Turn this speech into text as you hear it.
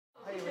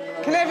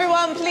Can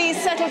everyone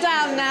please settle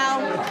down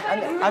now?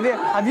 And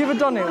have you ever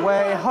done it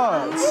where it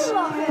hurts?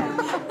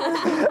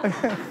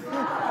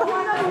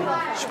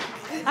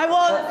 I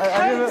want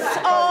coats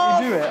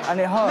off, you do it and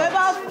it hurts.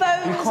 mobile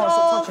phones You can't stop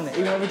off, touching it,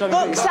 even though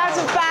books out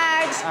of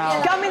bags,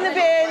 gum in the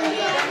bin.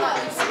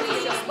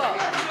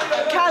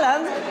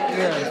 Callum?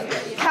 Yeah.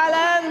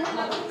 Callum,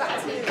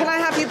 can I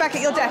have you back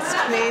at your desk,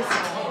 please?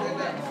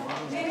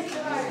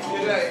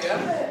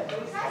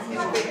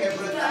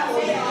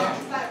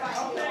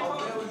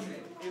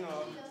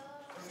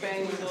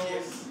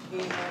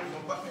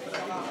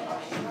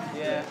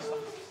 Yeah,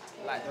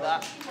 like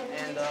that,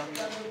 and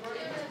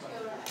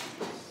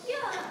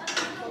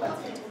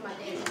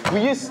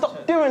will you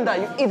stop doing that,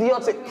 you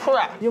idiotic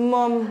crap? Your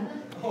mum...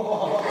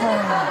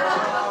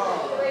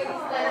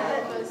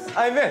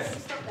 Hey,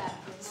 miss.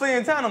 Saw you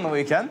in town on the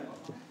weekend.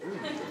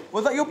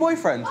 Was that your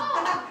boyfriend?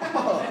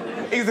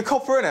 He's a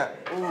copper, innit?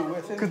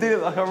 Because he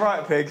looked like a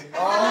right pig.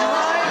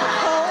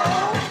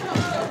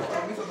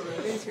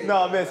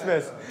 No,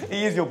 miss.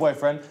 He is your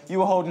boyfriend. You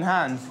were holding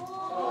hands.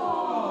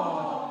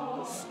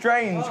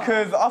 Strange,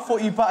 because I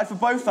thought you batted for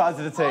both sides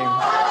of the team.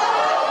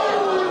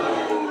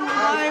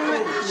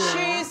 I'm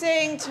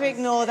choosing to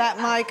ignore that,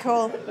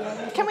 Michael.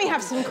 Can we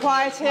have some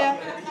quiet here?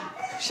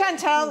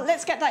 Chantal,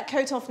 let's get that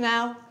coat off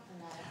now.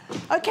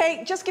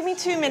 OK, just give me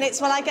 2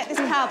 minutes while I get this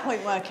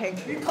PowerPoint working.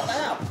 You cut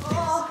that out.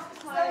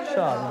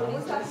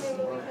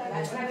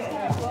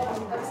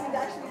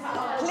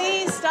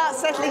 Please start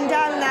settling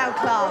down now,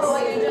 class.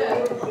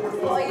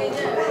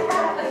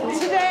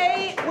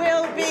 Today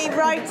we'll be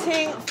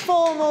writing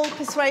formal,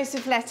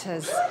 persuasive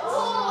letters.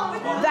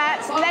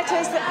 That's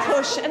letters that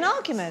push an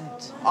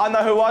argument. I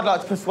know who I'd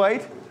like to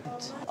persuade.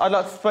 I'd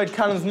like to persuade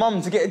Callum's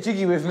mum to get a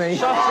jiggy with me.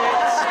 Shut it.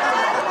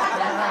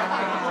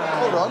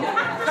 Hold on.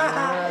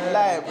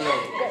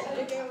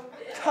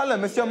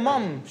 Callum, it's your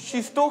mum.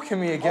 She's stalking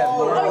me again.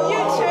 Oh, you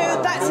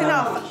two, that's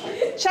enough.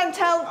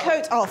 Chantal,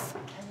 coat off.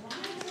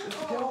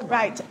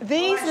 Right,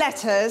 these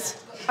letters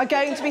are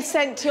going to be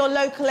sent to your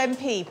local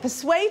MP,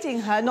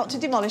 persuading her not to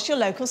demolish your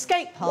local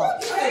skate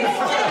park.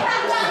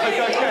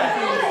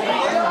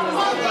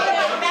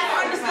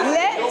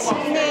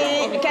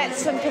 Let me get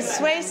some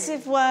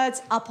persuasive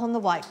words up on the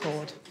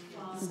whiteboard.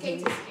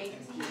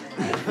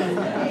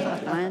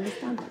 I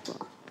understand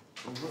that.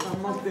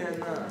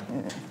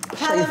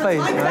 Callum,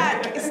 my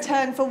back is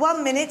turned for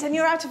 1 minute and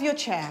you're out of your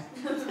chair.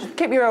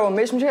 Keep your ear on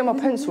me, I'm getting my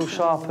pencil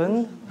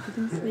sharpened.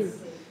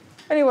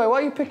 Anyway, why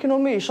are you picking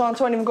on me?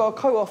 Chantal ain't even got a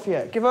coat off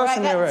yet. Give her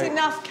some ear. That's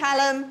enough,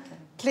 Callum.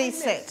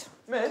 Please sit.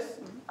 Miss,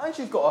 and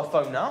she's got her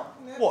phone out.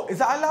 What, is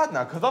that allowed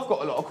now? Because I've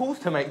got a lot of calls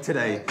to make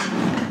today.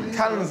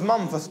 Callum's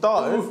mum, for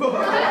starters. Is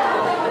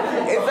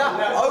that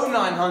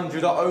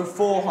 0900 or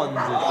 0400?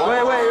 Wait,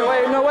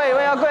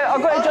 I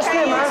got it just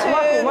here,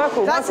 man.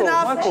 Michael. That's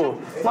enough.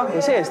 Michael,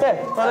 it's here, it's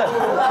there. Right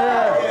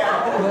there.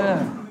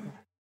 Yeah.